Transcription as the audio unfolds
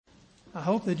I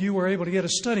hope that you were able to get a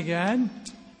study guide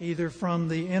either from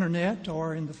the internet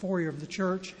or in the foyer of the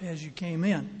church as you came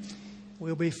in.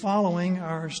 We'll be following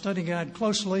our study guide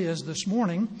closely as this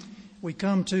morning we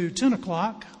come to 10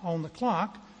 o'clock on the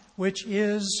clock, which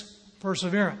is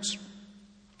perseverance.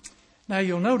 Now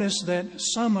you'll notice that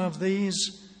some of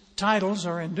these titles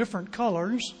are in different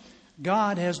colors.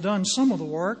 God has done some of the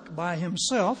work by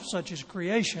Himself, such as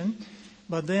creation,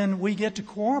 but then we get to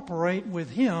cooperate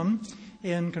with Him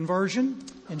in conversion,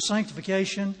 in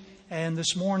sanctification, and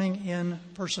this morning in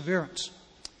perseverance.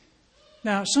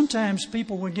 Now, sometimes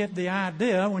people will get the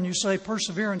idea when you say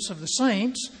perseverance of the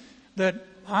saints that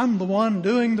I'm the one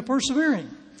doing the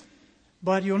persevering.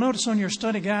 But you'll notice on your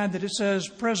study guide that it says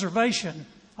preservation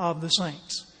of the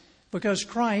saints, because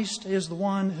Christ is the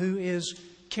one who is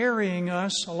carrying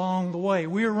us along the way.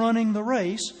 We're running the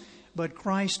race, but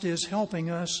Christ is helping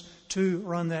us to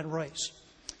run that race.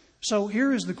 So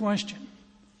here is the question.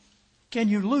 Can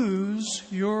you lose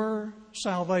your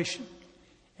salvation?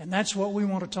 And that's what we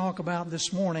want to talk about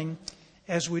this morning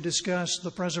as we discuss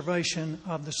the preservation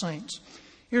of the saints.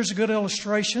 Here's a good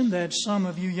illustration that some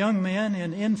of you young men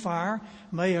in Infire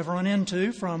may have run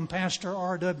into from Pastor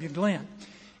R.W. Glenn.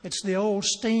 It's the old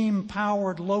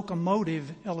steam-powered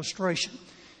locomotive illustration.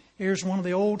 Here's one of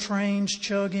the old trains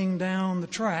chugging down the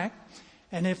track,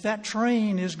 and if that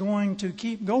train is going to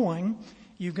keep going,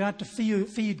 you've got to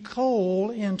feed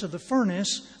coal into the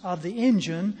furnace of the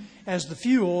engine as the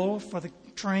fuel for the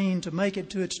train to make it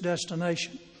to its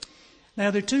destination. Now,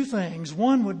 there are two things.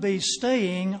 One would be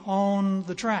staying on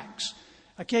the tracks.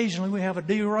 Occasionally we have a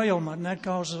derailment, and that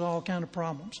causes all kinds of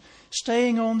problems.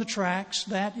 Staying on the tracks,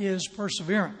 that is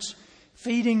perseverance.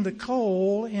 Feeding the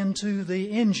coal into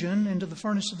the engine, into the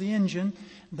furnace of the engine,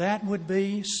 that would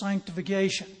be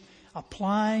sanctification.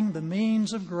 Applying the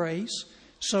means of grace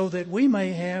so that we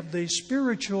may have the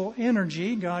spiritual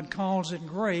energy, God calls it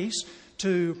grace,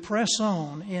 to press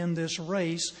on in this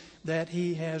race that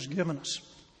He has given us.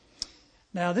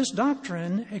 Now, this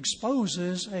doctrine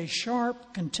exposes a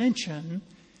sharp contention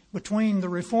between the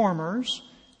reformers,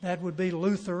 that would be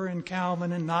Luther and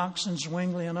Calvin and Knox and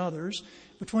Zwingli and others,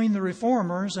 between the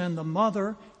reformers and the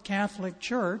mother Catholic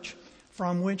Church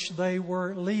from which they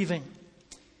were leaving.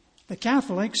 The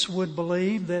Catholics would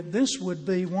believe that this would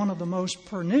be one of the most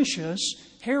pernicious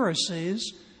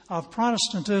heresies of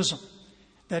Protestantism,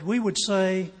 that we would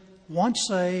say, once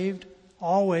saved,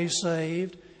 always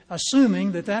saved,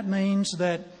 assuming that that means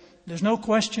that there's no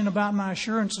question about my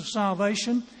assurance of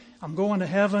salvation. I'm going to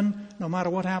heaven no matter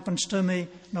what happens to me,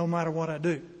 no matter what I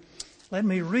do. Let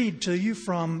me read to you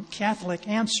from Catholic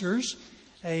Answers,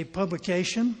 a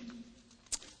publication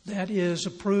that is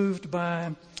approved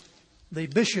by the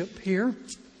bishop here,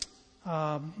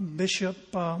 Bishop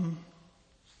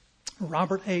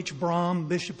Robert H. Brom,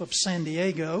 Bishop of San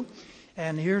Diego.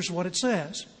 And here's what it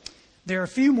says. There are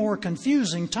few more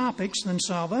confusing topics than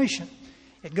salvation.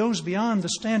 It goes beyond the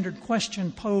standard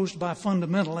question posed by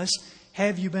fundamentalists,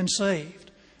 have you been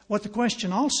saved? What the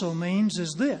question also means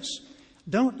is this: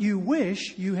 don't you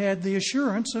wish you had the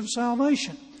assurance of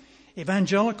salvation?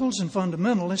 Evangelicals and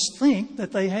fundamentalists think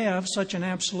that they have such an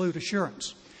absolute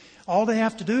assurance. All they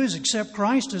have to do is accept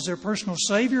Christ as their personal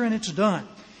Savior, and it's done.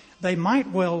 They might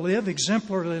well live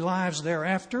exemplary lives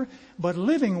thereafter, but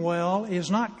living well is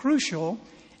not crucial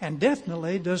and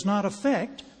definitely does not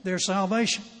affect their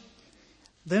salvation.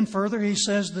 Then further, he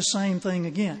says the same thing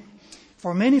again.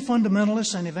 For many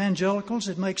fundamentalists and evangelicals,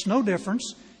 it makes no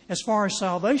difference as far as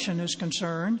salvation is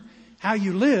concerned how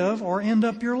you live or end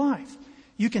up your life.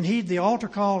 You can heed the altar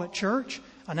call at church,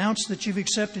 announce that you've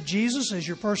accepted Jesus as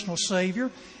your personal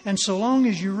Savior, and so long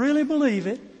as you really believe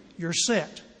it, you're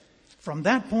set. From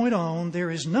that point on, there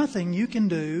is nothing you can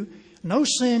do, no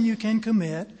sin you can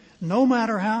commit, no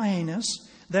matter how heinous,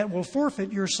 that will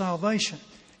forfeit your salvation.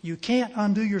 You can't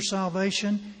undo your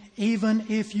salvation even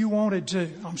if you wanted to.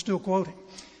 I'm still quoting.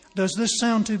 Does this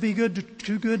sound too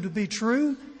good to be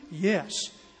true? Yes.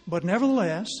 But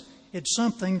nevertheless, it's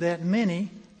something that many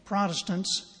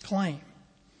Protestants claim.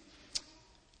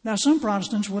 Now, some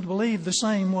Protestants would believe the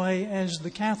same way as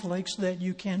the Catholics that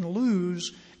you can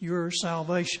lose your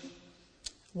salvation.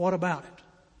 What about it?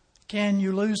 Can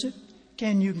you lose it?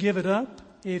 Can you give it up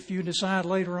if you decide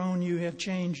later on you have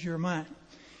changed your mind?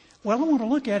 Well, I want to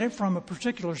look at it from a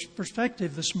particular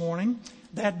perspective this morning,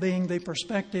 that being the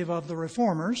perspective of the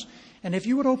Reformers. And if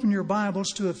you would open your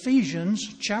Bibles to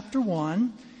Ephesians chapter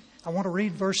 1, I want to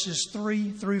read verses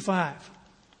 3 through 5.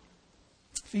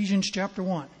 Ephesians chapter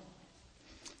 1.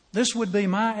 This would be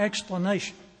my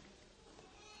explanation,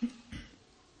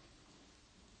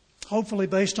 hopefully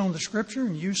based on the Scripture,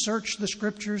 and you search the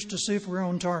Scriptures to see if we're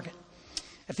on target.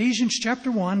 Ephesians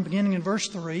chapter 1, beginning in verse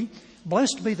 3,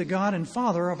 "Blessed be the God and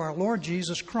Father of our Lord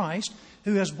Jesus Christ,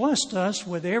 who has blessed us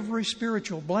with every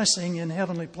spiritual blessing in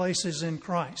heavenly places in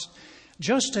Christ,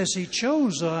 just as He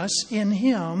chose us in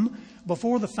Him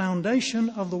before the foundation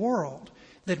of the world,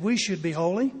 that we should be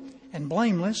holy and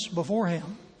blameless before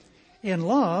Him. In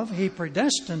love, He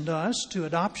predestined us to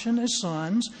adoption as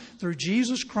sons through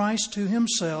Jesus Christ to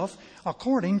Himself,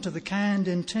 according to the kind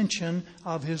intention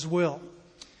of His will."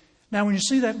 Now, when you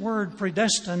see that word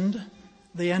predestined,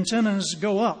 the antennas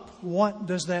go up. What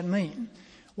does that mean?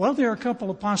 Well, there are a couple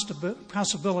of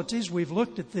possibilities. We've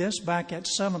looked at this back at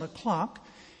 7 o'clock.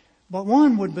 But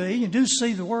one would be, you do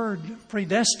see the word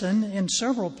predestined in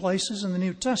several places in the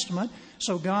New Testament,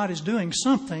 so God is doing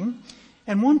something.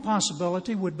 And one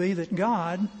possibility would be that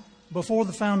God, before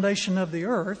the foundation of the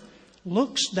earth,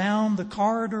 looks down the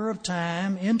corridor of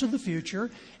time into the future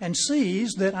and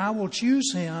sees that I will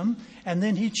choose Him, and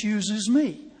then He chooses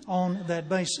me on that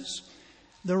basis.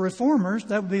 The Reformers,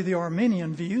 that would be the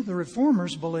Arminian view, the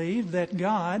Reformers believe that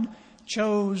God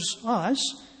chose us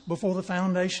before the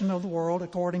foundation of the world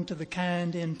according to the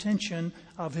kind intention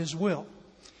of His will.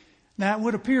 Now, it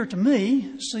would appear to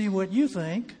me, see what you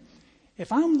think,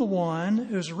 if I'm the one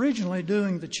who's originally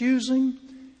doing the choosing,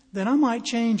 then I might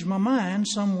change my mind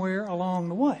somewhere along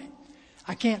the way.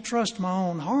 I can't trust my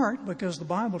own heart because the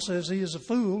Bible says he is a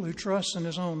fool who trusts in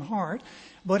his own heart.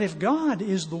 But if God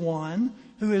is the one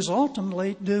who is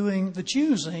ultimately doing the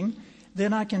choosing,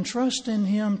 then I can trust in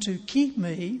Him to keep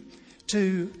me,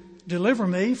 to deliver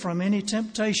me from any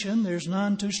temptation. There's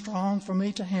none too strong for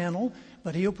me to handle,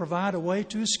 but He'll provide a way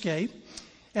to escape.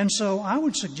 And so I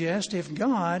would suggest if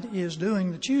God is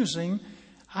doing the choosing,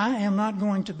 I am not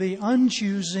going to be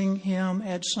unchoosing Him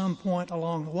at some point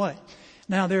along the way.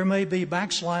 Now, there may be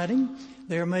backsliding.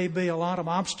 There may be a lot of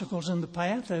obstacles in the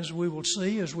path, as we will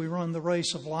see as we run the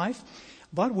race of life.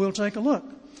 But we'll take a look.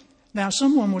 Now,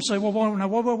 someone would say, well,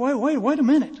 wait a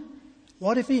minute.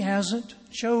 What if He hasn't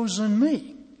chosen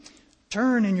me?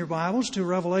 Turn in your Bibles to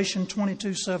Revelation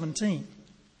 22:17.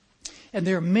 And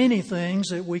there are many things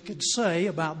that we could say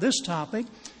about this topic.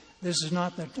 This is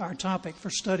not our topic for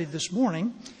study this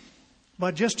morning,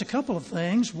 but just a couple of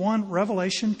things. One,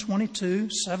 Revelation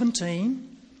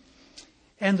 22:17.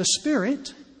 "And the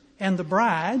Spirit and the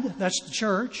bride," that's the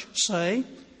church, "say,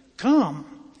 Come.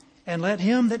 And let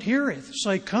him that heareth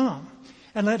say, Come.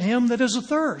 And let him that is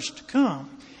athirst come.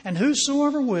 And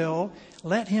whosoever will,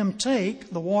 let him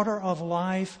take the water of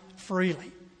life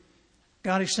freely."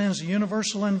 God extends a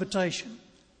universal invitation.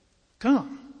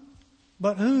 Come.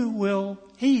 But who will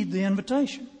heed the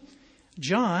invitation?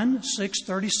 John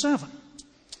 6:37.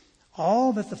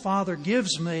 "All that the Father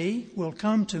gives me will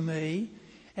come to me,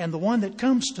 and the one that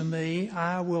comes to me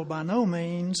I will by no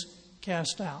means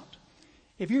cast out."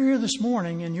 If you're here this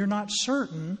morning and you're not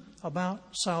certain about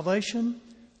salvation,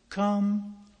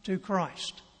 come to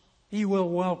Christ. He will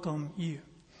welcome you.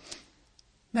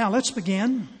 Now let's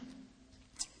begin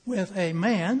with a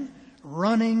man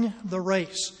running the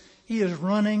race. He is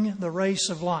running the race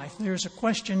of life. There's a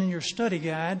question in your study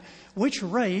guide: which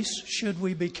race should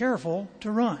we be careful to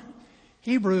run?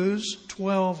 Hebrews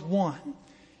 12:1.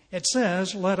 It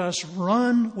says, "Let us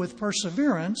run with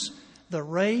perseverance the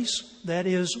race that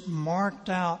is marked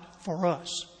out for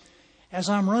us." As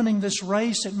I'm running this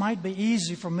race, it might be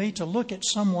easy for me to look at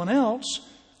someone else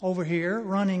over here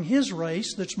running his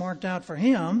race that's marked out for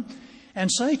him and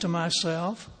say to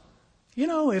myself, you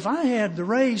know, if I had the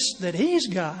race that he's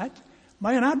got,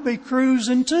 man, I'd be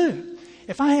cruising too.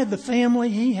 If I had the family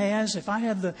he has, if I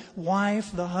had the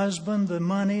wife, the husband, the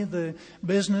money, the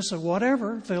business, or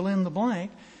whatever, fill in the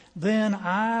blank, then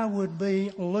I would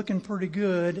be looking pretty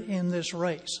good in this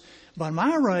race. But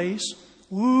my race,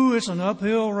 it's an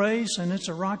uphill race and it's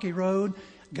a rocky road.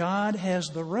 God has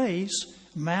the race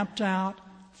mapped out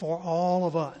for all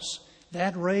of us.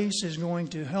 That race is going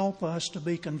to help us to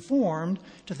be conformed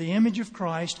to the image of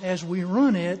Christ as we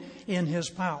run it in His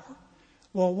power.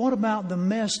 Well, what about the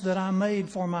mess that I made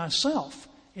for myself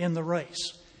in the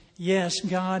race? Yes,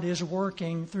 God is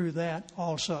working through that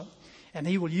also. And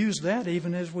He will use that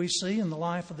even as we see in the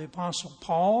life of the Apostle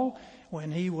Paul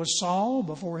when he was Saul,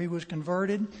 before he was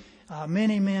converted.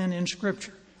 Many men in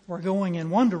Scripture were going in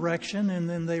one direction and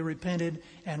then they repented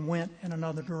and went in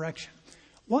another direction.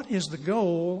 What is the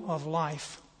goal of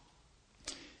life?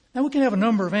 Now, we can have a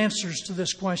number of answers to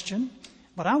this question,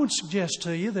 but I would suggest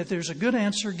to you that there's a good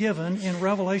answer given in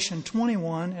Revelation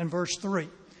 21 and verse 3.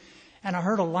 "And I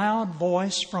heard a loud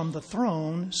voice from the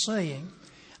throne saying,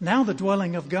 Now the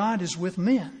dwelling of God is with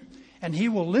men, and He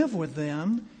will live with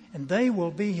them, and they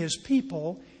will be His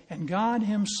people, and God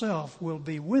Himself will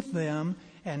be with them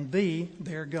and be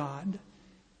their God."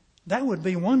 That would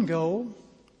be one goal,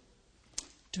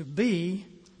 to be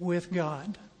with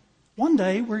God. One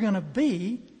day we're going to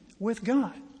be with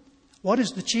God. What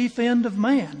is the chief end of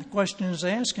man? The question is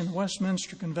asked in the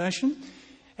Westminster Confession.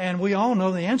 And we all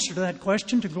know the answer to that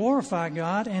question: to glorify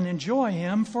God and enjoy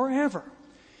Him forever.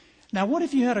 Now, what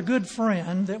if you had a good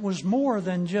friend that was more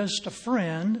than just a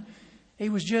friend? He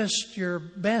was just your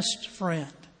best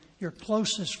friend, your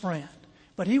closest friend.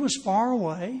 But he was far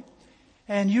away,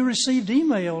 and you received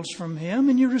emails from him,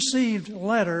 and you received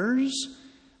letters.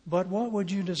 But what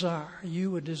would you desire?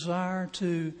 You would desire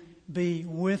to be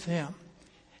with him.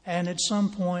 And at some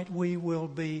point, we will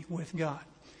be with God.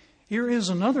 Here is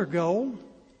another goal,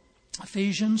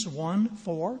 Ephesians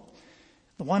 1:4.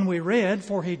 The one we read: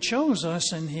 "For He chose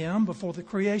us in Him before the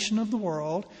creation of the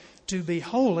world to be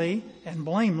holy and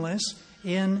blameless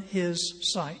in His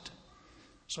sight."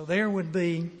 So there would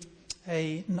be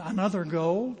another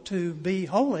goal, to be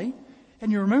holy.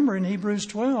 And you remember in Hebrews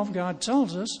 12, God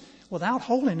tells us, without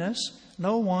holiness,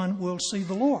 no one will see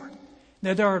the Lord.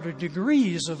 Now, there are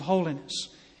degrees of holiness,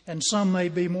 and some may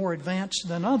be more advanced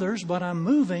than others, but I'm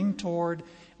moving toward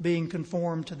being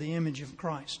conformed to the image of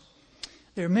Christ.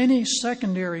 There are many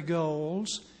secondary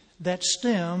goals that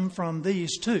stem from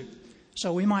these two.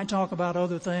 So we might talk about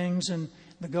other things and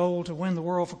the goal to win the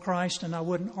world for Christ, and I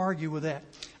wouldn't argue with that.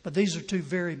 But these are two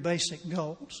very basic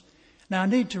goals. Now, I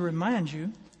need to remind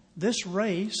you, this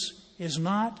race is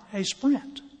not a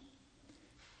sprint,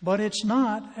 but it's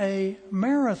not a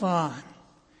marathon.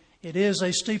 It is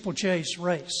a steeplechase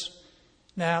race.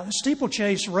 Now, the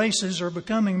steeplechase races are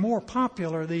becoming more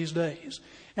popular these days.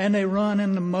 And they run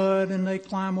in the mud and they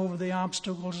climb over the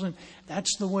obstacles. And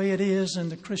that's the way it is in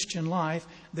the Christian life.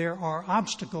 There are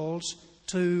obstacles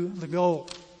to the goal.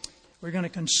 We're going to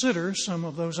consider some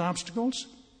of those obstacles.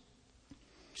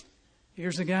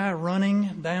 Here's a guy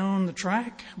running down the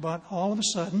track, but all of a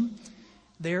sudden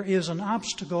there is an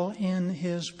obstacle in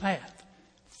his path.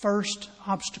 First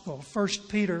obstacle, 1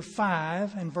 Peter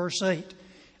 5 and verse 8.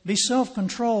 "Be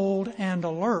self-controlled and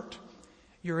alert.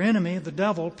 Your enemy, the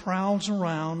devil, prowls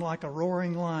around like a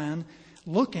roaring lion,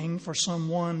 looking for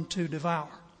someone to devour."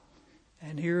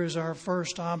 And here is our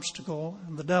first obstacle,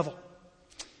 the devil.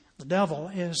 The devil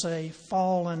is a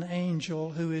fallen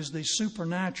angel who is the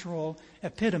supernatural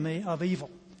epitome of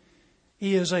evil.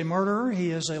 He is a murderer,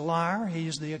 he is a liar, he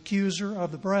is the accuser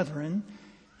of the brethren.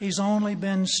 He's only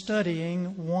been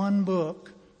studying one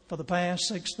book for the past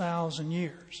 6,000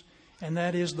 years, and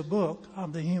that is the book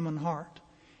of the human heart.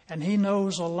 And he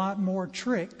knows a lot more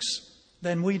tricks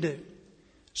than we do.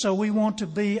 So we want to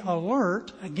be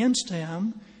alert against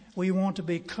him. We want to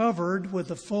be covered with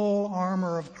the full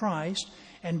armor of Christ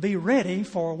and be ready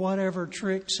for whatever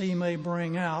tricks he may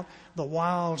bring out, the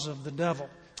wiles of the devil,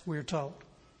 we're told.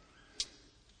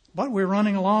 But we're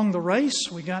running along the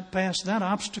race. We got past that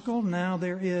obstacle. Now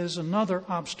there is another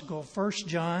obstacle, 1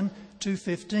 John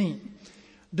 2:15.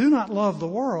 "Do not love the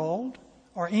world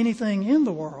or anything in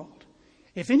the world.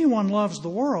 If anyone loves the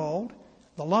world,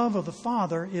 the love of the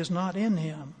Father is not in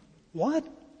him." What?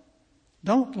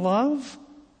 Don't love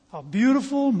a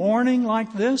beautiful morning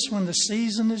like this when the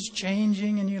season is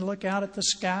changing and you look out at the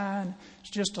sky and it's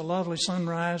just a lovely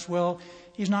sunrise? Well,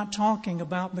 he's not talking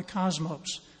about the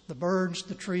cosmos, the birds,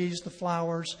 the trees, the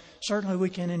flowers. Certainly we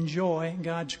can enjoy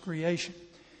God's creation.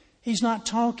 He's not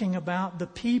talking about the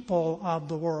people of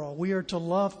the world. We are to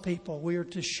love people. We are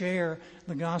to share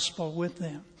the gospel with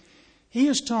them. He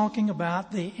is talking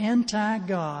about the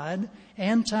anti-God,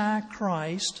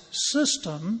 anti-Christ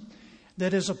system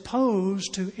that is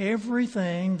opposed to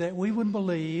everything that we would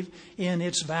believe in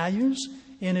its values,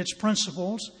 in its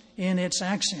principles, in its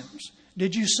axioms.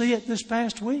 Did you see it this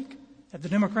past week at the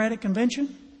Democratic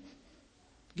Convention?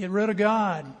 Get rid of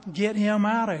God. Get Him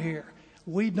out of here.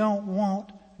 We don't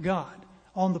want God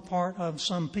on the part of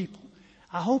some people.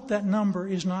 I hope that number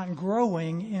is not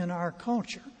growing in our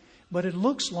culture, but it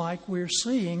looks like we're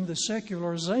seeing the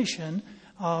secularization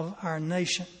of our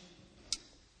nation.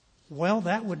 Well,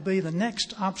 that would be the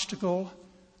next obstacle,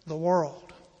 the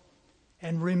world.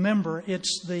 And remember,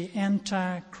 it's the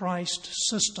Antichrist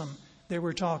system that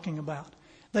we're talking about.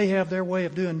 They have their way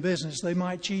of doing business. They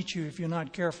might cheat you if you're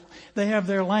not careful. They have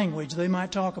their language. They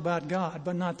might talk about God,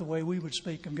 but not the way we would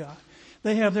speak of God.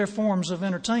 They have their forms of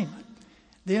entertainment.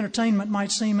 The entertainment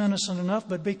might seem innocent enough,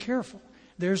 but be careful.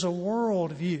 There's a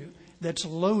worldview that's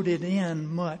loaded in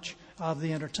much of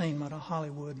the entertainment, a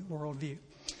Hollywood worldview.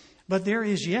 But there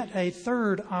is yet a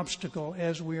third obstacle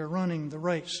as we are running the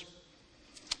race.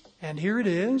 And here it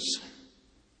is,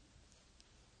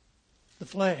 the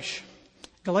flesh.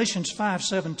 Galatians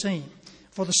 5:17.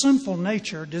 "For the sinful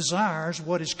nature desires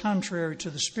what is contrary to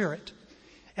the Spirit,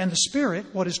 and the Spirit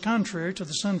what is contrary to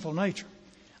the sinful nature.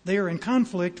 They are in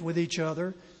conflict with each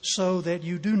other so that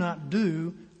you do not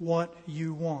do what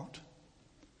you want.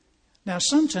 Now,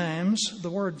 sometimes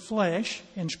the word flesh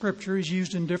in Scripture is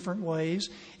used in different ways.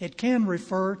 It can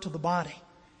refer to the body,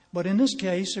 but in this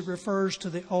case it refers to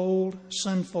the old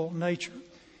sinful nature.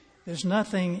 There's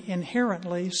nothing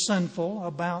inherently sinful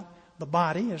about the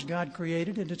body as God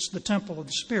created it. It's the temple of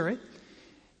the Spirit.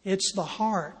 It's the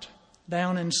heart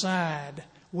down inside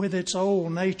with its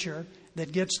old nature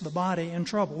that gets the body in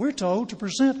trouble. We're told to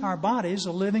present our bodies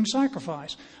a living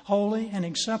sacrifice, holy and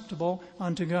acceptable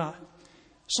unto God.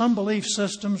 Some belief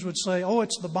systems would say,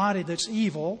 it's the body that's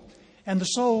evil, and the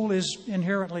soul is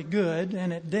inherently good,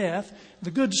 and at death,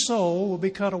 the good soul will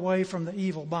be cut away from the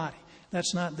evil body.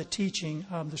 That's not the teaching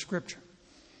of the Scripture.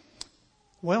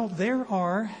 Well, there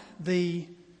are the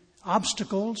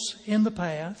obstacles in the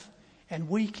path, and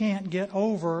we can't get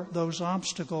over those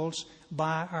obstacles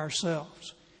by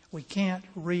ourselves. We can't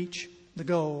reach the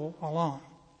goal alone.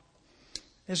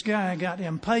 This guy got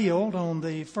impaled on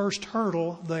the first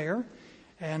hurdle there,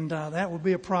 and that would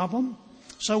be a problem.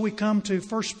 So we come to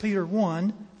 1 Peter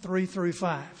 1, 3 through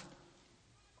 5.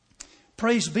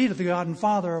 Praise be to the God and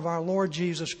Father of our Lord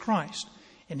Jesus Christ.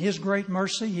 In His great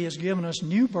mercy, He has given us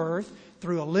new birth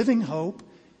into a living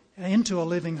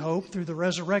hope through the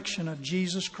resurrection of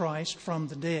Jesus Christ from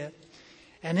the dead,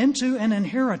 and into an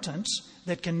inheritance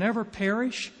that can never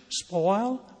perish,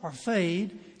 spoil, or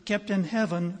fade, kept in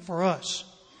heaven for us,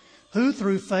 who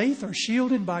through faith are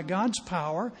shielded by God's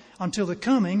power until the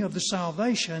coming of the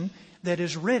salvation that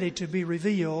is ready to be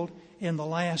revealed in the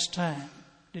last time.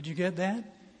 Did you get that?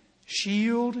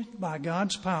 Shielded by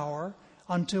God's power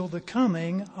until the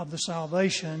coming of the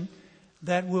salvation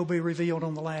that will be revealed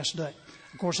on the last day.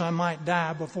 Of course, I might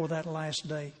die before that last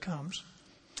day comes.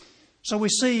 So we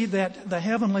see that the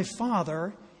Heavenly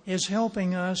Father is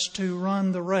helping us to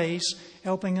run the race,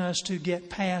 helping us to get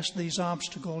past these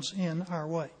obstacles in our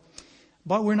way.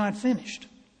 But we're not finished.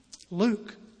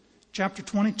 Luke chapter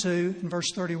 22 and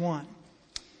verse 31.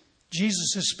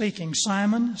 Jesus is speaking,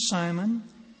 Simon, Simon,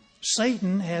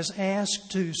 Satan has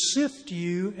asked to sift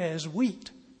you as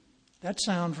wheat. That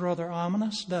sounds rather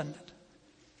ominous, doesn't it?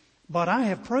 But I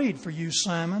have prayed for you,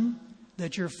 Simon,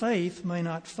 that your faith may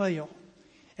not fail.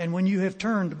 And when you have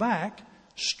turned back,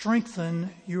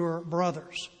 strengthen your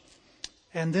brothers.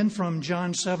 And then from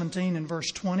John 17 and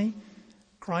verse 20,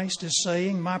 Christ is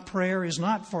saying, my prayer is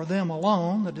not for them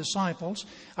alone, the disciples.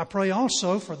 I pray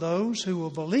also for those who will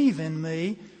believe in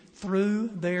me through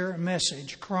their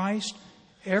message. Christ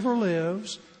ever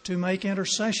lives to make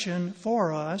intercession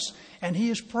for us, and He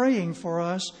is praying for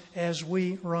us as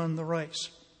we run the race.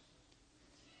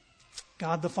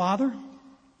 God the Father,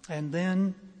 and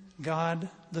then God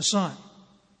the Son.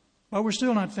 But we're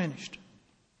still not finished.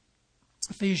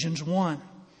 Ephesians 1,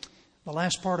 the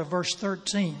last part of verse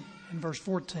 13 and verse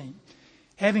 14.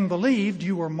 Having believed,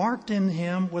 you were marked in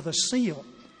Him with a seal,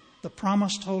 the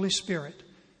promised Holy Spirit,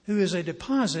 who is a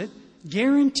deposit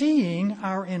guaranteeing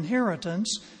our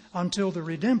inheritance until the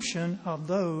redemption of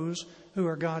those who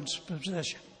are God's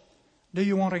possession. Do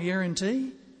you want a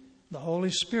guarantee? The Holy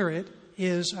Spirit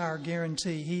is our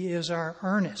guarantee. He is our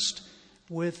earnest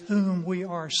with whom we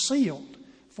are sealed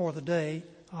for the day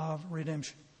of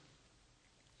redemption.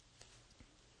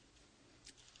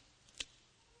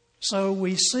 So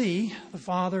we see the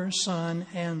Father, Son,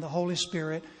 and the Holy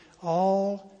Spirit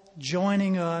all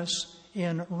joining us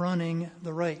in running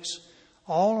the race.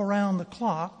 All around the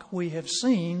clock, we have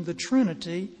seen the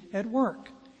Trinity at work.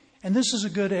 And this is a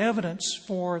good evidence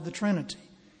for the Trinity.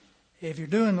 If you're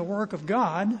doing the work of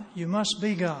God, you must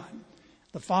be God.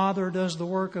 The Father does the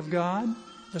work of God,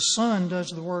 the Son does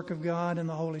the work of God, and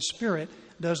the Holy Spirit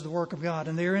does the work of God.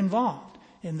 And they're involved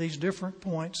in these different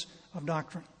points of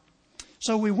doctrine.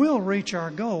 So we will reach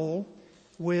our goal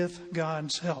with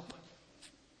God's help.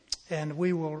 And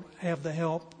we will have the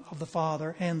help of the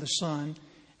Father and the Son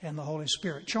and the Holy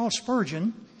Spirit. Charles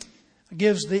Spurgeon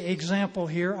gives the example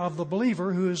here of the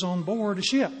believer who is on board a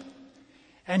ship.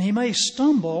 And he may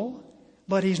stumble,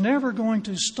 but he's never going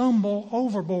to stumble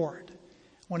overboard.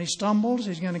 When he stumbles,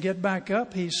 he's going to get back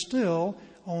up. He's still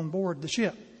on board the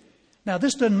ship. Now,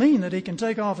 this doesn't mean that he can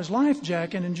take off his life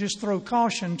jacket and just throw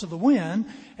caution to the wind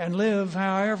and live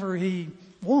however he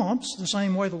wants, the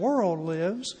same way the world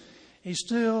lives. He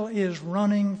still is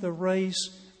running the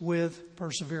race with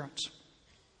perseverance.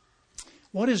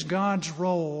 What is God's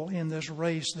role in this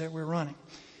race that we're running?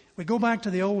 We go back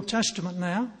to the Old Testament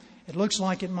now. It looks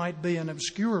like it might be an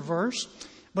obscure verse,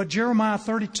 but Jeremiah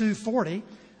 32:40,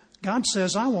 God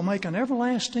says, I will make an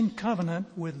everlasting covenant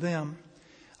with them.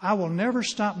 I will never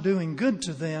stop doing good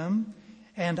to them,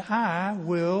 and I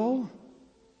will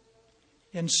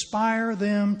inspire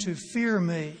them to fear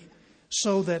me,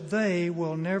 so that they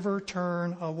will never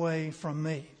turn away from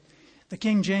me. The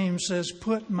King James says,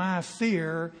 put my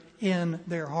fear in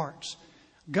their hearts.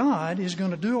 God is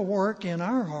going to do a work in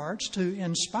our hearts to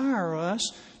inspire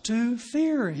us to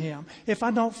fear Him. If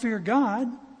I don't fear God,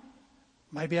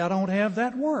 maybe I don't have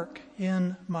that work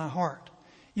in my heart.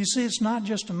 You see, it's not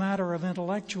just a matter of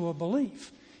intellectual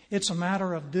belief. It's a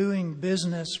matter of doing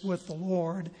business with the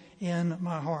Lord in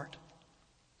my heart.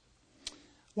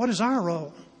 What is our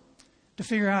role? To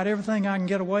figure out everything I can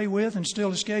get away with and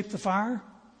still escape the fire?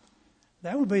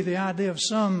 That would be the idea of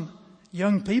some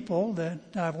young people that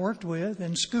I've worked with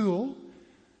in school.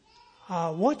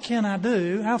 What can I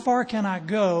do? How far can I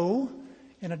go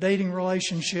in a dating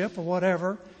relationship or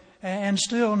whatever and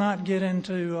still not get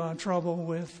into trouble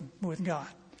with God?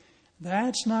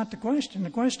 That's not the question. The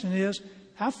question is,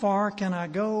 how far can I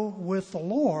go with the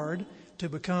Lord to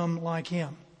become like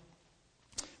Him?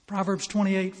 Proverbs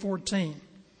 28:14.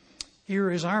 Here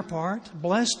is our part.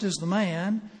 Blessed is the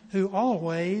man who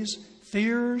always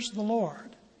fears the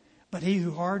Lord, but he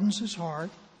who hardens his heart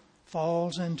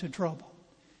falls into trouble.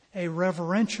 A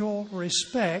reverential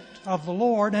respect of the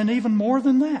Lord, and even more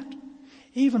than that.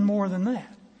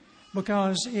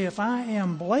 Because if I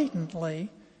am blatantly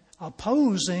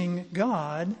opposing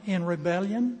God in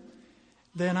rebellion,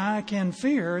 then I can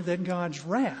fear that God's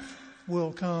wrath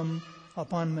will come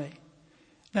upon me.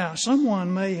 Now,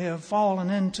 someone may have fallen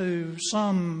into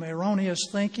some erroneous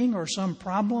thinking or some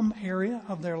problem area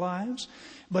of their lives,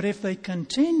 but if they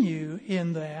continue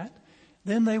in that,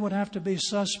 then they would have to be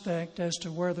suspect as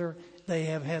to whether they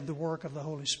have had the work of the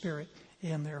Holy Spirit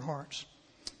in their hearts.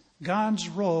 God's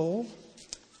role,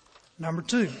 number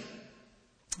 2,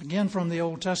 again from the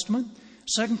Old Testament,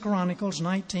 2 Chronicles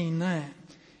 19:9.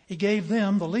 He gave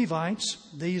them, the Levites,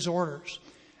 these orders.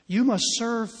 You must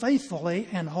serve faithfully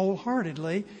and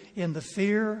wholeheartedly in the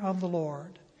fear of the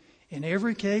Lord. In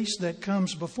every case that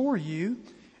comes before you,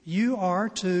 you are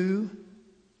to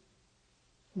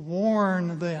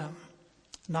warn them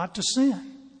not to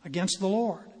sin against the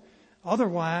Lord.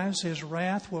 Otherwise, His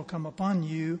wrath will come upon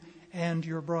you and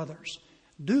your brothers.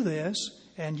 Do this,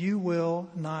 and you will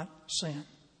not sin.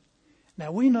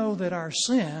 Now, we know that our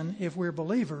sin, if we're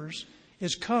believers,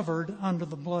 is covered under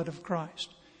the blood of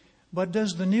Christ. But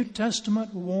does the New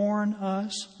Testament warn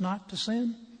us not to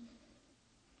sin?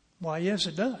 Why, yes,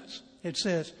 it does. It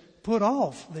says, put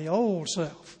off the old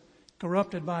self,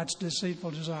 corrupted by its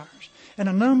deceitful desires. And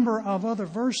a number of other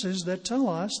verses that tell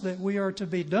us that we are to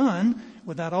be done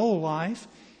with that old life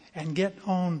and get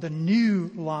on the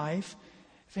new life.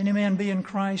 If any man be in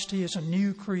Christ, he is a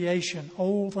new creation.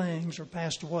 Old things are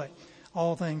passed away.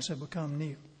 All things have become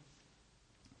new.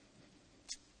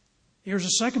 Here's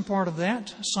a second part of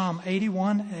that, Psalm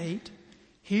 81:8.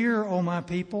 Hear, O my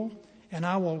people, and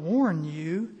I will warn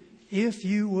you, if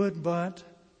you would but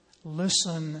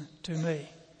listen to me.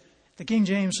 The King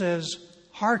James says,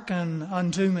 hearken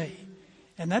unto me.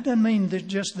 And that doesn't mean that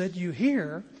just that you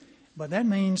hear, but that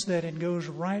means that it goes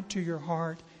right to your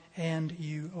heart and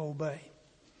you obey.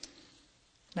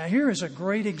 Now here is a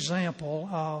great example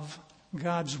of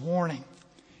God's warning.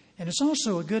 And it's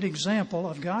also a good example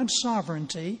of God's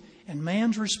sovereignty and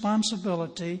man's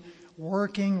responsibility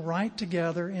working right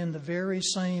together in the very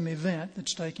same event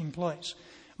that's taking place.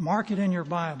 Mark it in your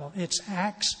Bible. It's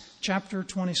Acts chapter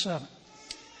 27.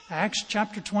 Acts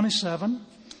chapter 27,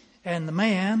 and the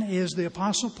man is the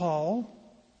Apostle Paul,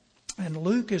 and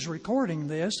Luke is recording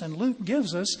this, and Luke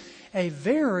gives us a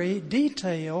very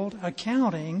detailed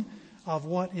accounting of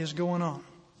what is going on.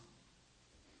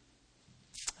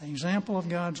 An example of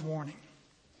God's warning.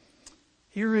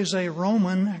 Here is a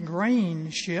Roman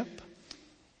grain ship,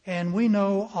 and we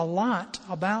know a lot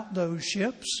about those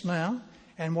ships now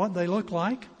and what they look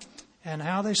like and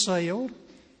how they sailed.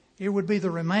 It would be the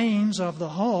remains of the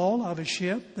hull of a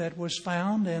ship that was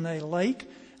found in a lake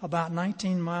about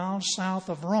 19 miles south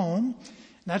of Rome.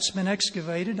 That's been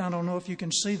excavated. I don't know if you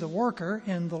can see the worker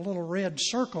in the little red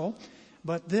circle,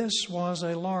 but this was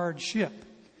a large ship.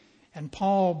 And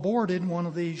Paul boarded one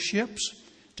of these ships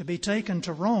to be taken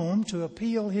to Rome to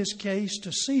appeal his case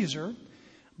to Caesar,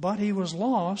 but he was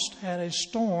lost at a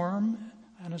storm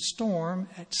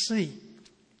at sea.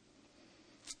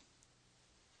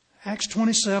 Acts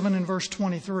 27 and verse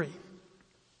 23.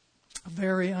 A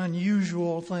very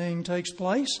unusual thing takes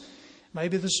place.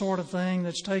 Maybe the sort of thing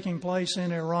that's taking place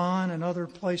in Iran and other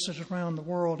places around the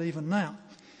world even now.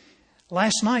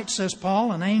 Last night, says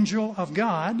Paul, an angel of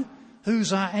God,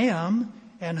 whose I am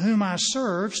and whom I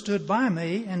serve, stood by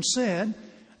me and said,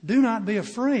 do not be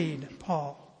afraid,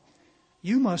 Paul.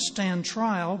 You must stand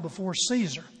trial before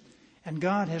Caesar, and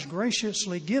God has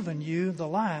graciously given you the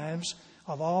lives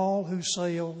of all who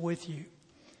sail with you."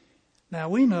 Now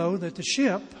we know that the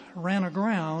ship ran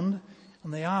aground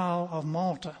on the Isle of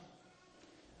Malta.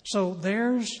 So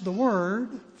there's the word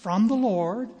from the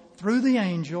Lord through the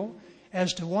angel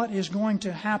as to what is going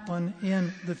to happen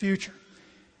in the future.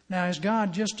 Now, is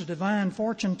God just a divine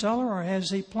fortune teller, or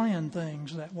has He planned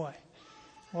things that way?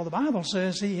 Well, the Bible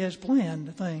says He has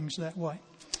planned things that way.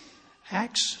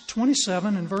 Acts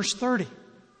 27 and verse 30.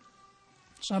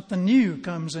 Something new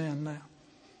comes in now.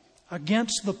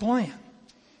 Against the plan.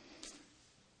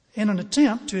 In an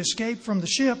attempt to escape from the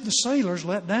ship, the sailors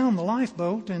let down the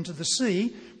lifeboat into the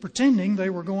sea, pretending they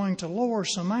were going to lower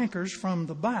some anchors from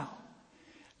the bow.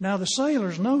 Now, the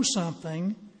sailors know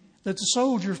something that the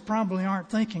soldiers probably aren't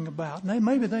thinking about.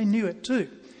 Maybe they knew it too.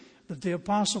 But the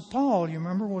Apostle Paul, you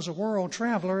remember, was a world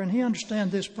traveler, and he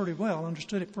understood it pretty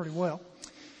well.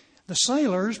 The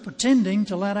sailors, pretending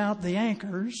to let out the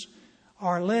anchors,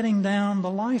 are letting down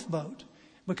the lifeboat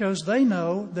because they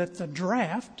know that the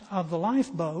draft of the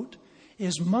lifeboat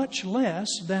is much less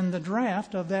than the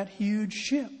draft of that huge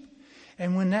ship.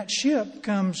 And when that ship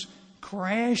comes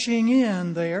crashing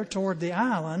in there toward the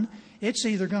island, it's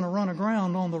either going to run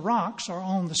aground on the rocks or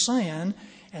on the sand.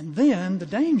 And then the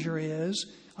danger is,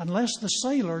 unless the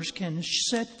sailors can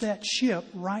set that ship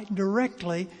right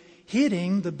directly,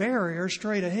 hitting the barrier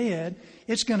straight ahead,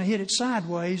 it's going to hit it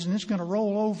sideways and it's going to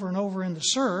roll over and over in the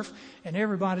surf, and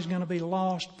everybody's going to be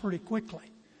lost pretty quickly.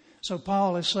 So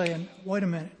Paul is saying, wait a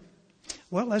minute.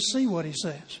 Well, let's see what he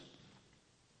says.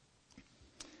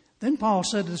 Then Paul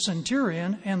said to the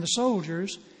centurion and the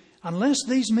soldiers, "Unless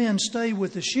these men stay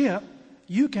with the ship,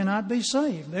 you cannot be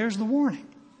saved." There's the warning.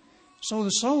 So the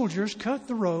soldiers cut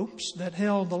the ropes that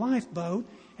held the lifeboat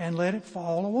and let it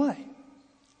fall away.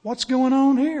 What's going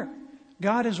on here?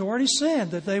 God has already said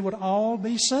that they would all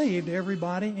be saved,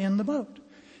 everybody in the boat.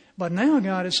 But now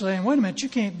God is saying, wait a minute, you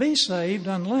can't be saved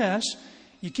unless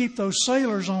you keep those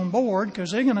sailors on board,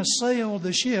 because they're going to sail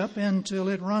the ship until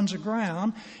it runs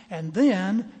aground. And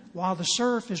then, while the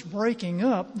surf is breaking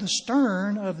up the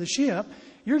stern of the ship,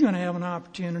 you're going to have an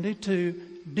opportunity to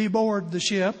deboard the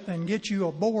ship and get you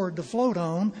aboard to float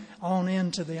on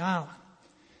into the island.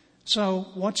 So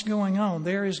what's going on?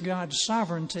 There is God's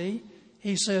sovereignty.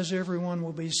 He says everyone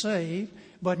will be saved,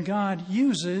 but God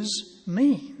uses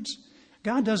means.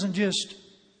 God doesn't just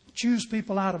choose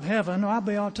people out of heaven.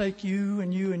 I'll take you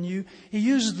and you and you. He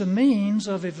uses the means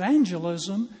of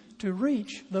evangelism to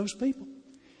reach those people.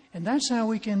 And that's how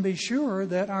we can be sure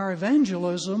that our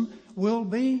evangelism will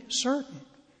be certain.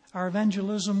 Our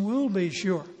evangelism will be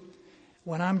sure.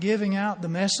 When I'm giving out the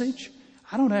message,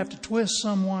 I don't have to twist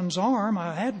someone's arm.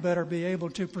 I had better be able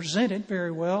to present it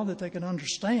very well that they can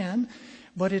understand.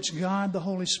 But it's God, the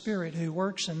Holy Spirit, who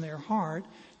works in their heart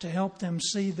to help them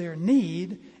see their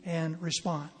need and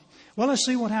respond. Well, let's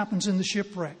see what happens in the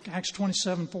shipwreck. Acts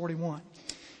 27:41.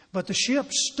 But the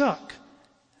ship struck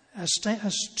a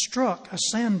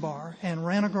sandbar and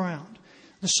ran aground.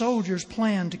 The soldiers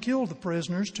planned to kill the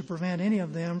prisoners to prevent any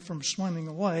of them from swimming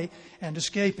away and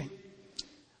escaping.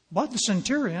 But the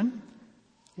centurion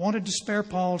wanted to spare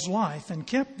Paul's life and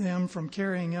kept them from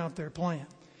carrying out their plan.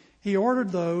 He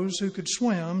ordered those who could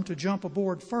swim to jump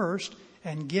aboard first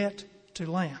and get to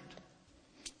land.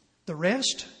 The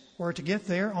rest were to get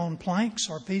there on planks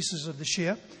or pieces of the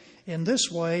ship. In this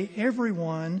way,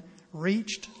 everyone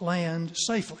reached land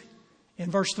safely. In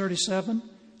verse 37,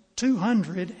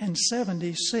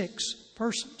 276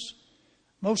 persons,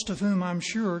 most of whom I'm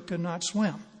sure could not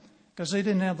swim because they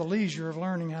didn't have the leisure of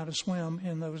learning how to swim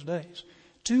in those days.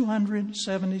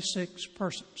 276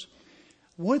 persons.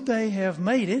 Would they have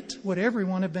made it? Would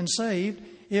everyone have been saved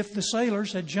if the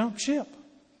sailors had jumped ship?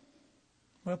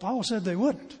 Well, Paul said they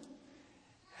wouldn't.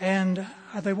 And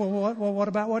I think, what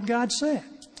about what God said?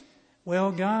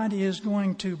 Well, God is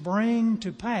going to bring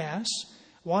to pass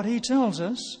what He tells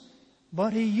us,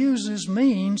 but He uses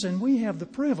means, and we have the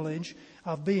privilege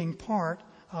of being part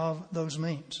of those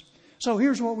means. So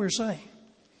here's what we're saying.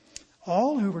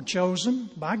 All who were chosen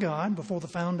by God before the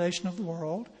foundation of the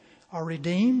world are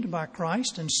redeemed by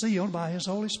Christ and sealed by His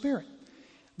Holy Spirit.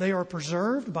 They are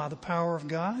preserved by the power of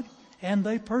God, and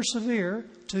they persevere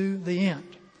to the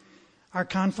end. Our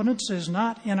confidence is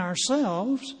not in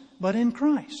ourselves, but in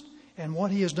Christ and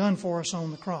what He has done for us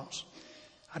on the cross.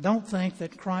 I don't think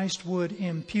that Christ would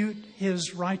impute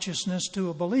His righteousness to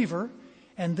a believer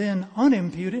and then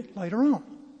unimpute it later on.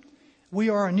 We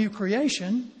are a new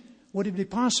creation. Would it be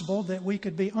possible that we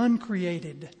could be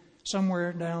uncreated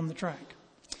somewhere down the track?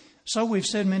 So we've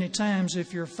said many times,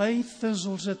 if your faith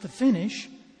fizzles at the finish,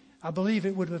 I believe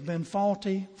it would have been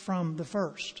faulty from the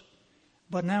first.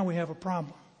 But now we have a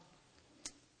problem.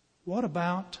 What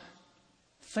about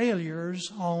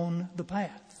failures on the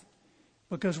path?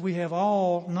 Because we have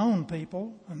all known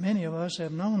people, and many of us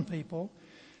have known people,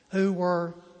 who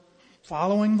were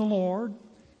following the Lord,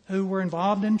 who were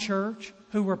involved in church,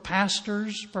 who were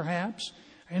pastors perhaps,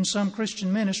 in some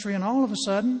Christian ministry, and all of a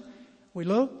sudden we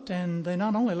looked and they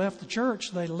not only left the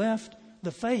church, they left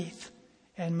the faith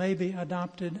and maybe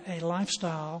adopted a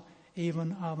lifestyle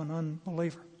even of an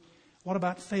unbeliever. What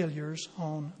about failures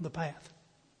on the path?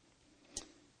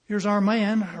 Here's our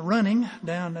man running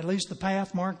down at least the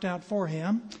path marked out for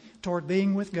him toward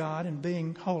being with God and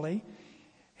being holy.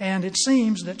 And it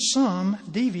seems that some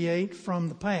deviate from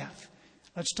the path.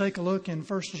 Let's take a look in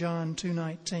 1 John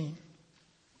 2:19.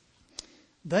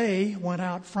 They went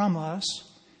out from us,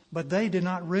 but they did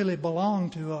not really belong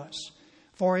to us.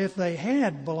 For if they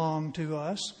had belonged to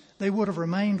us, they would have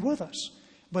remained with us.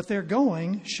 But their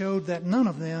going showed that none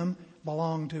of them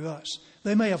belonged to us.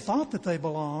 They may have thought that they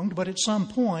belonged, but at some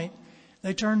point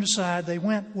they turned aside. They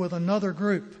went with another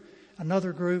group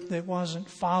that wasn't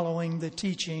following the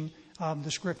teaching of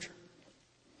the Scripture.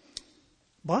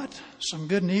 But some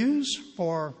good news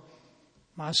for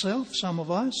myself, some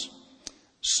of us.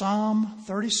 Psalm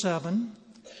 37,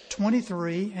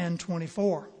 23 and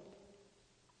 24.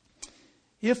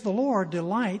 If the Lord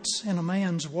delights in a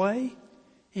man's way,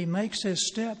 he makes his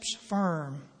steps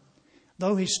firm.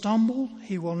 Though he stumble,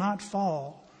 he will not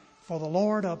fall, for the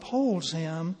Lord upholds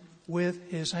him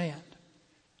with his hand.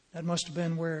 That must have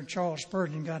been where Charles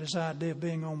Spurgeon got his idea of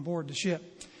being on board the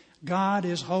ship. God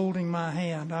is holding my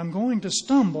hand. I'm going to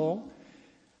stumble,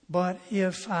 but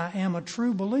if I am a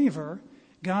true believer,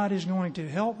 God is going to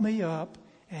help me up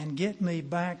and get me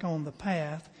back on the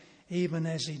path, even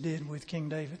as he did with King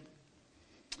David.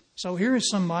 So here is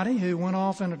somebody who went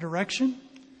off in a direction,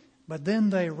 but then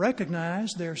they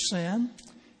recognized their sin.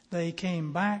 They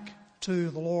came back to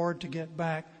the Lord to get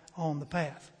back on the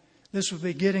path. This would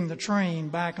be getting the train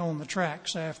back on the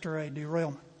tracks after a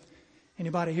derailment.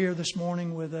 Anybody here this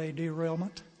morning with a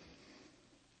derailment?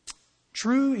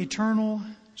 True eternal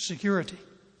security.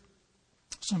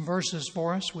 Some verses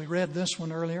for us. We read this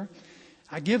one earlier.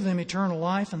 I give them eternal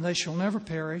life, and they shall never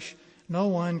perish. No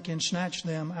one can snatch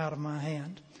them out of my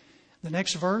hand. The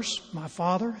next verse, my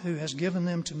Father who has given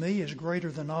them to me is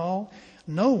greater than all.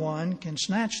 No one can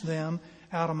snatch them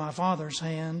out of my Father's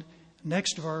hand.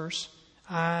 Next verse,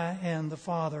 I and the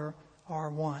Father are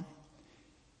one.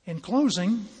 In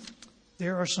closing,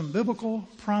 there are some biblical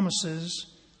promises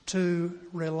to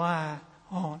rely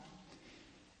on.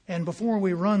 And before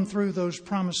we run through those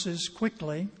promises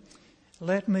quickly,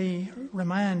 let me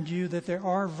remind you that there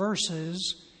are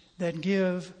verses that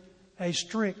give a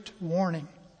strict warning.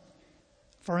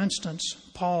 For instance,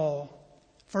 Paul,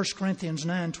 1 Corinthians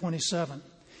 9:27,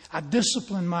 I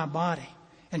discipline my body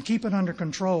and keep it under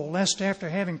control, lest after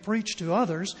having preached to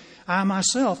others, I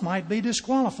myself might be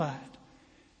disqualified.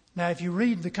 Now, if you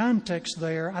read the context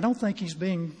there, I don't think he's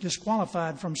being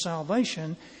disqualified from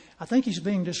salvation. I think he's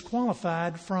being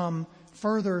disqualified from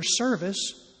further service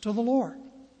to the Lord.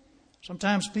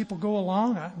 Sometimes people go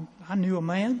along. I knew a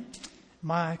man.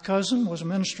 My cousin was a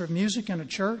minister of music in a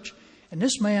church. And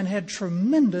this man had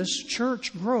tremendous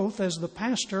church growth as the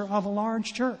pastor of a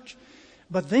large church.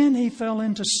 But then he fell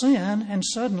into sin and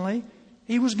suddenly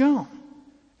he was gone.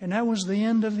 And that was the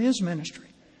end of his ministry.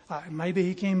 Maybe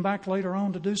he came back later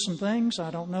on to do some things.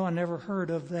 I don't know. I never heard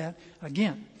of that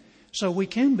again. So we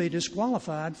can be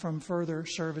disqualified from further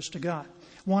service to God.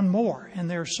 One more, and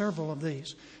there are several of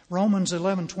these. Romans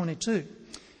 11:22.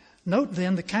 Note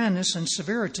then the kindness and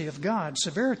severity of God.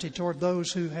 Severity toward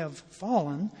those who have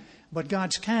fallen, but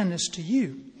God's kindness to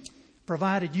you,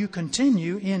 provided you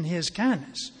continue in his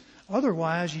kindness.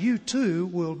 Otherwise, you too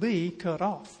will be cut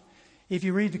off. If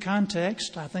you read the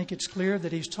context, I think it's clear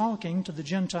that he's talking to the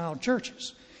Gentile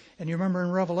churches. And you remember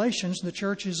in Revelations, the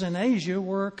churches in Asia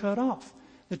were cut off.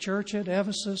 The church at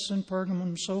Ephesus and Pergamum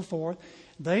and so forth,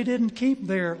 they didn't keep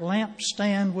their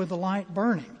lampstand with the light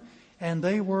burning, and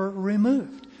they were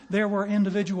removed. There were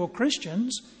individual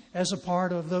Christians as a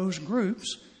part of those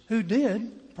groups who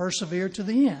did persevere to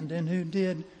the end and who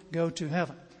did go to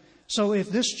heaven. So if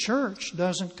this church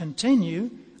doesn't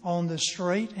continue on the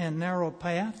straight and narrow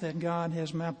path that God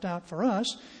has mapped out for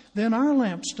us, then our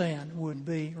lampstand would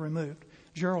be removed.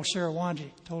 Gerald Sarawaji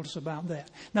told us about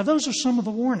that. Now, those are some of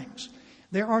the warnings.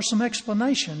 There are some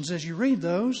explanations as you read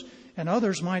those, and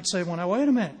others might say, well, now, wait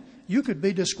a minute. You could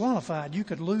be disqualified. You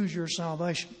could lose your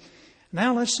salvation.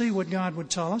 Now let's see what God would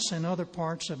tell us in other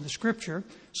parts of the Scripture,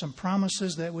 some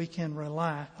promises that we can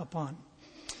rely upon.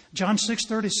 John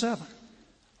 6:37.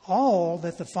 All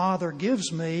that the Father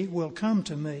gives me will come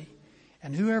to me,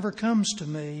 and whoever comes to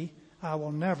me, I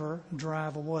will never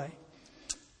drive away.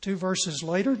 2 verses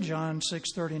later, John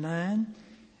 6:39,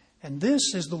 and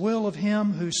this is the will of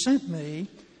him who sent me,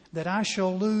 that I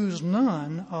shall lose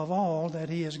none of all that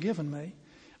he has given me,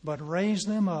 but raise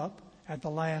them up at the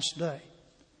last day.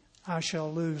 I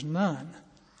shall lose none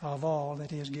of all that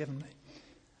he has given me.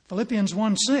 Philippians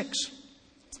 1:6,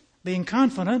 being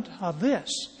confident of this,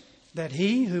 that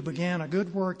he who began a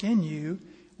good work in you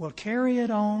will carry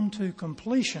it on to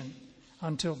completion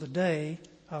until the day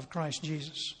of Christ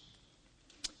Jesus.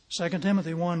 2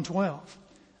 Timothy 1:12,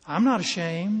 I'm not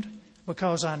ashamed,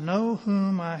 because I know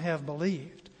whom I have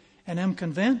believed, and am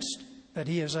convinced that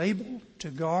he is able to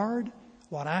guard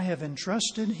what I have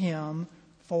entrusted him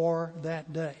for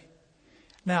that day.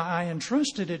 Now, I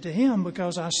entrusted it to him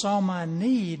because I saw my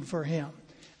need for him,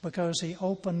 because he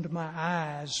opened my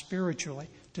eyes spiritually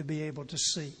to be able to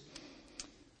see.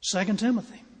 2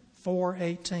 Timothy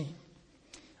 4:18,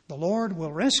 the Lord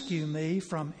will rescue me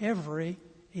from every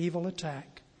evil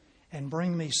attack and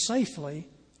bring me safely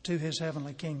to his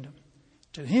heavenly kingdom.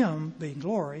 To him be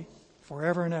glory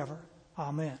forever and ever.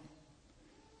 Amen.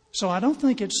 So I don't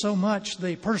think it's so much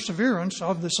the perseverance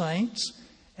of the saints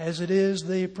as it is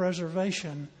the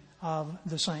preservation of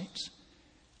the saints.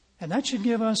 And that should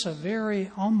give us a very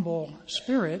humble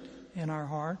spirit in our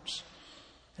hearts.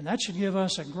 And that should give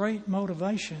us a great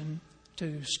motivation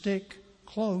to stick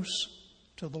close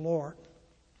to the Lord.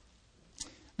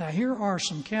 Now, here are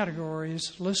some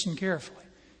categories. Listen carefully.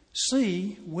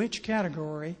 See which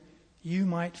category you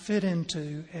might fit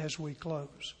into as we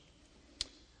close.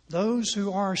 Those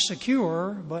who are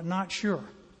secure but not sure.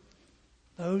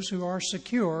 Those who are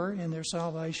secure in their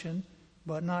salvation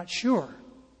but not sure.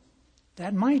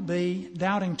 That might be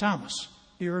doubting Thomas.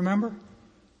 Do you remember?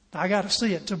 I got to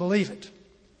see it to believe it.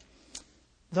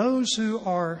 Those who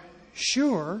are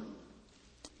sure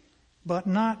but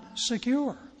not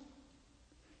secure.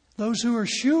 Those who are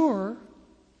sure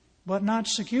but not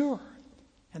secure.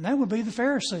 And that would be the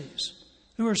Pharisees,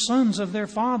 who are sons of their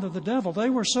father, the devil. They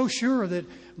were so sure that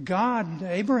God,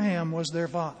 Abraham, was their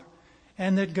father,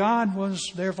 and that God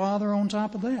was their father on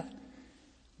top of that.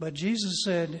 But Jesus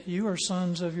said, you are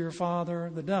sons of your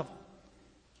father, the devil.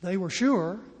 They were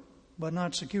sure, but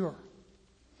not secure.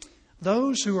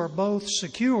 Those who are both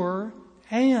secure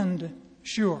and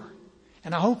sure.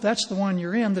 And I hope that's the one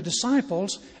you're in, the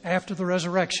disciples after the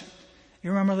resurrection. You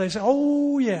remember they say,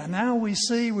 oh yeah, now we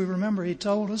see, we remember he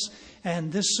told us,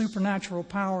 and this supernatural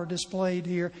power displayed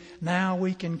here, now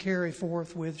we can carry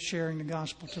forth with sharing the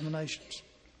gospel to the nations.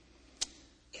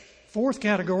 Fourth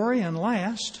category and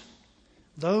last,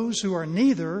 those who are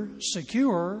neither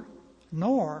secure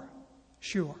nor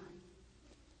sure.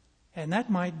 And that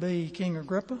might be King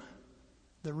Agrippa,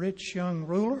 the rich young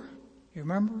ruler, you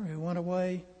remember, who went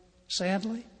away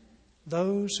sadly.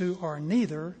 Those who are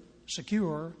neither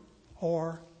secure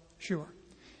or sure.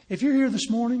 If you're here this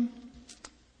morning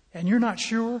and you're not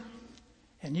sure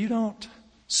and you don't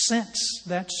sense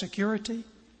that security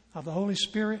of the Holy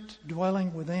Spirit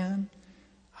dwelling within,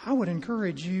 I would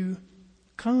encourage you,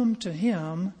 come to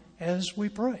Him as we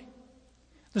pray.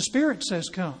 The Spirit says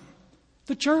come.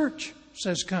 The church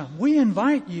says come. We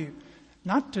invite you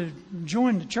not to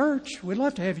join the church. We'd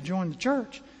love to have you join the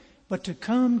church, but to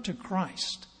come to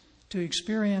Christ, to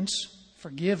experience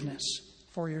forgiveness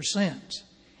for your sins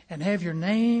and have your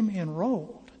name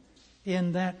enrolled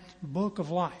in that book of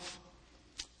life.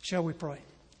 Shall we pray?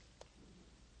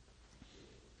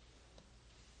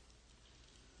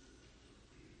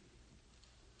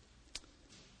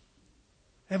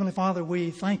 Heavenly Father,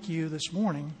 we thank you this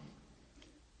morning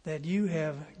that you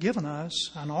have given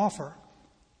us an offer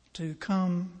to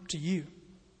come to you.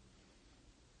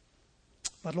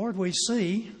 But Lord, we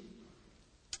see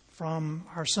from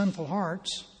our sinful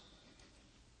hearts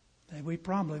that we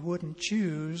probably wouldn't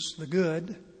choose the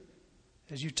good.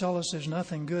 As you tell us, there's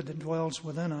nothing good that dwells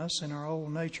within us in our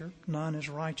old nature. None is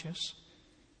righteous.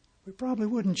 We probably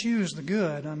wouldn't choose the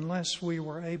good unless we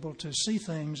were able to see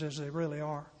things as they really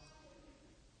are.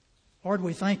 Lord,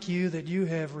 we thank you that you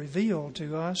have revealed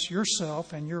to us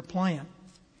yourself and your plan.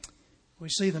 We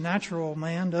see the natural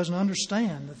man doesn't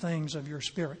understand the things of your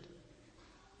Spirit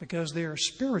because they are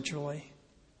spiritually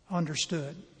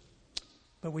understood.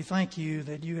 But we thank you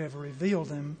that you have revealed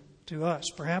them to us.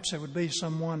 Perhaps there would be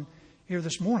someone here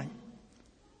this morning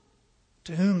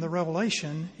to whom the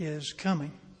revelation is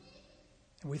coming.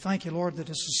 And we thank you, Lord,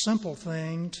 that it's a simple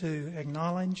thing to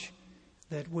acknowledge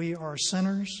that we are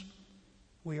sinners.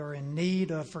 We are in need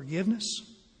of forgiveness.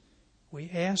 We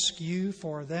ask you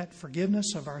for that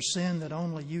forgiveness of our sin that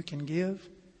only you can give.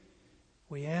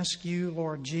 We ask you,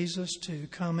 Lord Jesus, to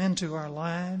come into our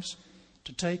lives,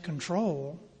 to take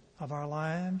control of our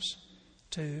lives,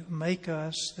 to make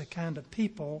us the kind of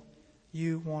people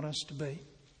you want us to be.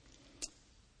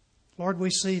 Lord, we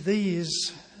see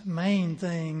these main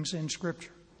things in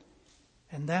Scripture,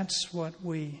 and that's what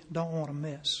we don't want to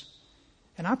miss.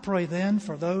 And I pray then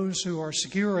for those who are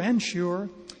secure and sure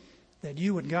that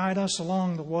you would guide us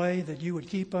along the way, that you would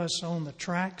keep us on the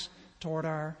tracks toward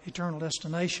our eternal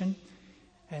destination,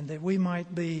 and that we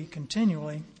might be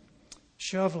continually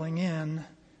shoveling in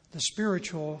the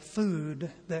spiritual food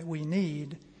that we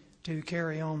need to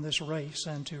carry on this race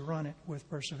and to run it with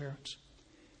perseverance.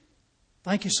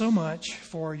 Thank you so much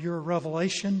for your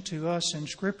revelation to us in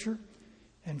Scripture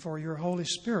and for your Holy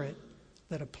Spirit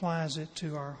that applies it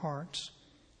to our hearts.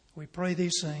 We pray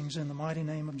these things in the mighty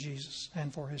name of Jesus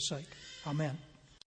and for His sake. Amen.